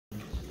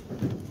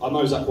I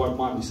know Zach won't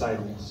mind me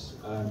saying this,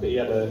 but he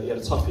had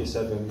a tough year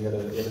 7. He had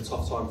a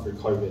tough time through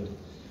COVID.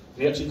 And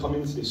he actually come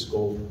into this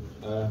school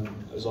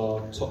as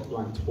our top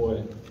ranked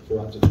boy through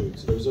aptitude.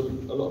 So there was a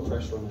lot of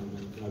pressure on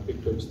him, and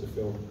big boots to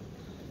fill.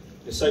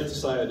 It's safe to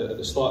say that at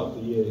the start of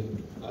the year,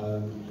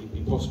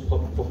 he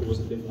probably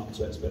wasn't living up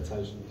to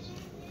expectations.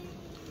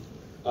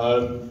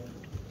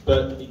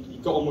 But he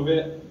got on with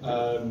it.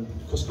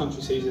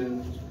 Cross-country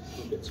season,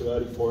 a bit too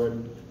early for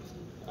him.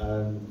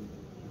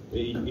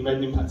 He made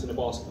an impact in the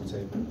basketball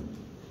team.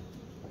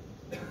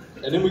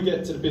 And then we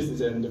get to the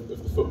business end of the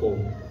football,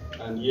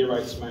 and Year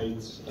 8's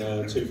made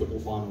 2 football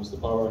finals, the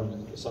Borough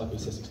and the South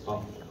East Essex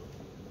Cup.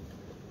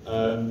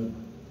 And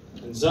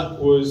Zach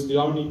was the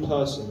only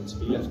person to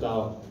be left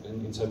out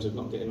in terms of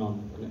not getting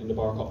on in the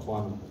Borough Cup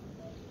final.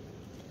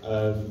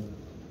 And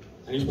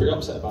he was pretty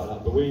upset about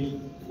that, but we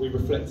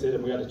reflected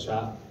and we had a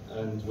chat,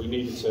 and we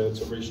needed to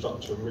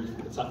restructure and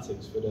rethink the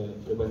tactics for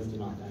the Wednesday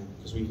night game,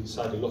 because we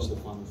sadly lost the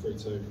final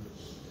 3-2.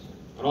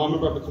 And I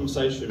remember having a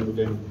conversation with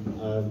him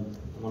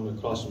in one of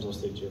the classrooms I was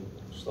teaching,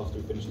 just after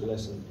we finished the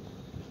lesson.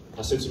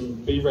 I said to him,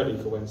 be ready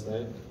for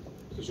Wednesday,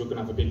 because you're going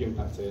to have a big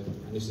impact here,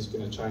 and this is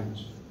going to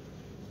change.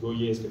 Your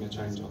year's going to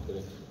change after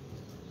this.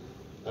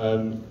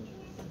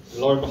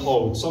 Lo and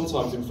behold,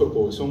 sometimes in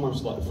football, it's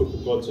almost like the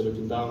football gods are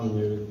looking down on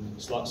you, and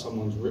it's like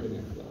someone's written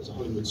it, like it's a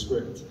Hollywood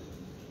script.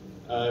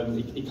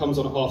 He comes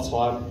on at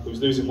half-time. He was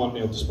losing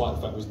 1-0 despite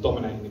the fact he was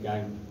dominating the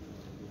game.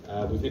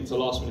 We've nicked a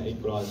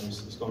last-minute equaliser.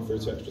 He's gone through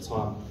to extra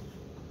time.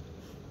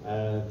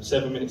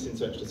 7 minutes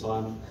into extra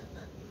time,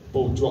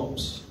 ball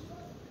drops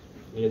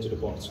on the edge of the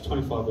box,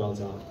 25 yards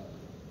out.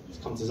 He's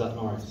come to Zach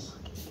Norris,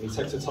 and he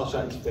takes a touch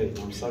at his feet, and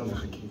I'm suddenly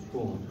thinking,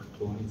 go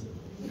on, eat it.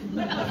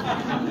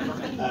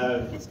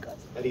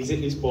 And he's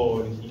hitting his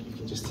ball, and you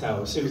can just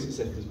tell, as soon as it's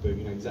left his boot,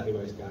 you know exactly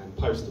where it's going.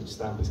 Postage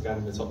stamp, it's going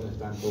in the top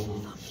left-hand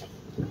corner.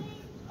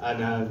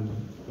 And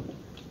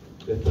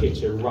the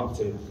pitch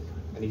erupted,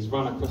 and he's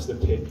run across the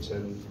pitch,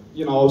 and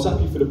I was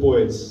happy for the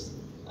boys.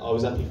 I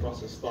was happy for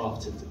us as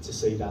staff to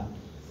see that,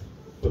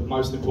 but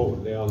most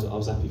importantly, I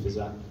was happy for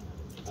Zach.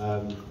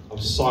 I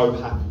was so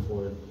happy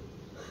for him.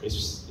 It's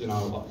just, I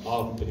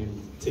haven't been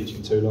in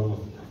teaching too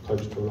long. I've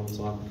coached for a long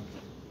time.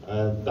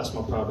 That's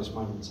my proudest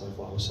moment so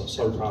far. I was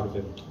so proud of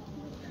him.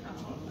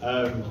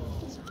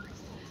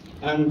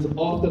 And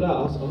after that,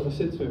 I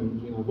said to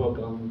him, well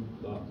done.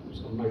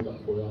 I made up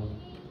for you.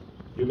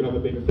 You're going to have a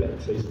big athletic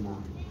season now.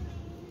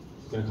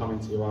 You're going to come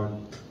into your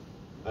own.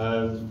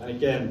 And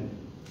again,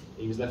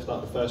 he was left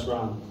out the first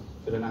round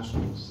for the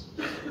Nationals.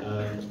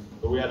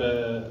 But we had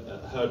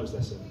a hurdles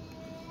lesson.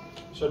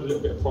 He showed a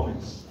little bit of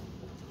promise.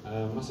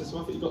 And I said to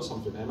him, I think you've got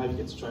something there, maybe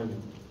get to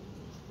training.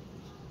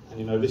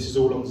 And this is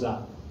all on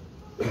Zach,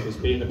 because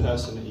being the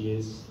person that he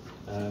is,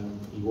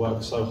 he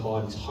works so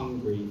hard, he's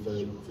hungry for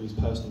his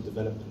personal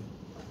development.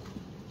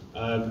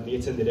 He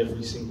attended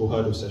every single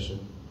hurdle session.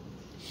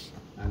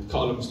 And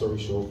cut a long story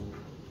short,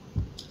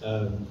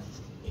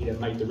 he then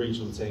made the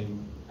regional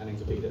team and then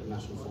competed at the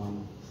national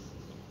final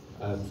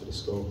for the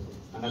school.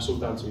 And that's all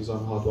down to his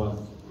own hard work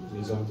and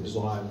his own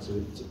desire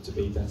to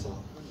be better.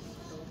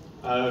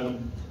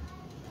 And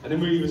then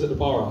when he was at the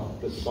Borough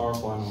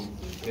final,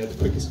 he had the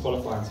quickest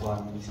qualifying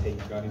time in his heat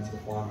going into the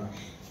final.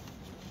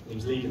 He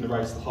was leading the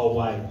race the whole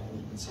way,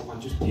 and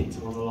someone just picked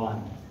him on the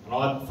line.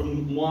 And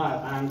from my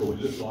angle, it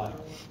looked like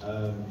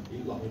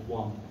he'd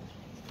won.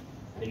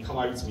 And he come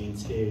over to me in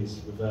tears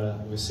with a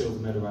silver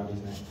medal around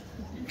his neck.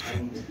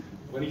 And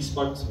when he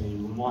spoke to me, he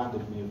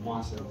reminded me of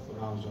myself when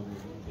I was younger and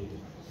competed.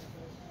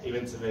 He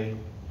went to me,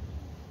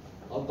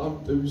 I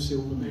don't do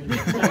silver medals.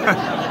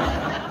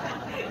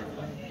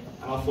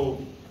 And I thought,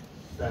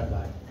 fair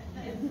play.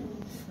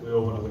 We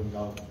all want to win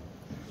gold.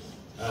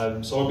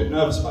 So I'm a bit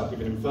nervous about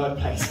giving him 3rd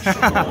place.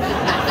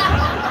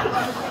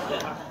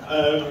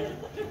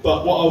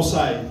 But what I'll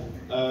say,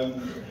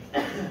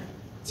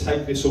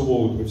 take this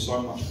award with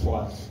so much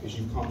pride, because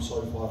you've come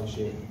so far this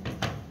year.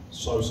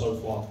 So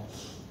far.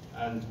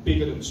 And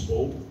bigger than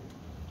sport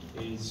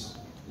is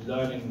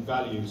learning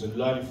values and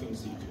learning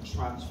things that you can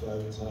transfer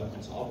into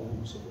other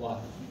walks of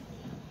life.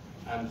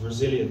 And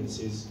resilience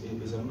is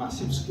a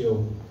massive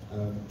skill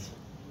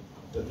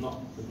that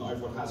not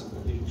everyone has and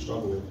that people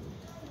struggle with.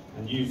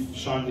 And you've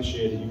shown this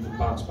year that you can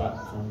bounce back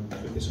from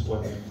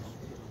disappointment,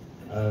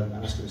 and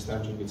that's going to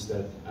stand you in good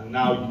stead. And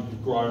now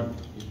you've grown,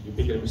 you're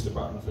bigger than Mr.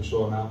 Bratton for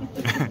sure now.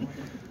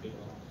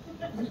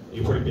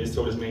 You'll probably be as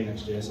tall as me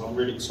next year, so I'm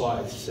really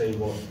excited to see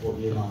what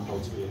year 9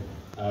 holds for you.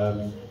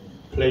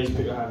 Please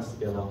put your hands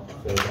together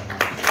for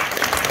that.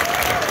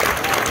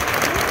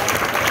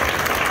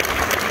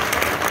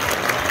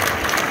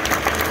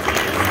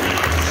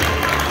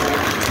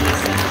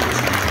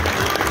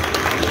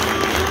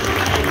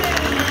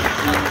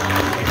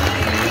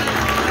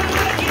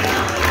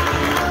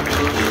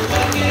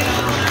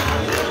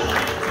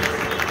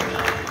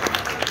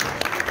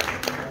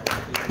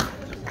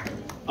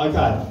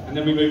 Okay, and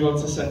then we move on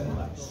to 2nd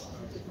place.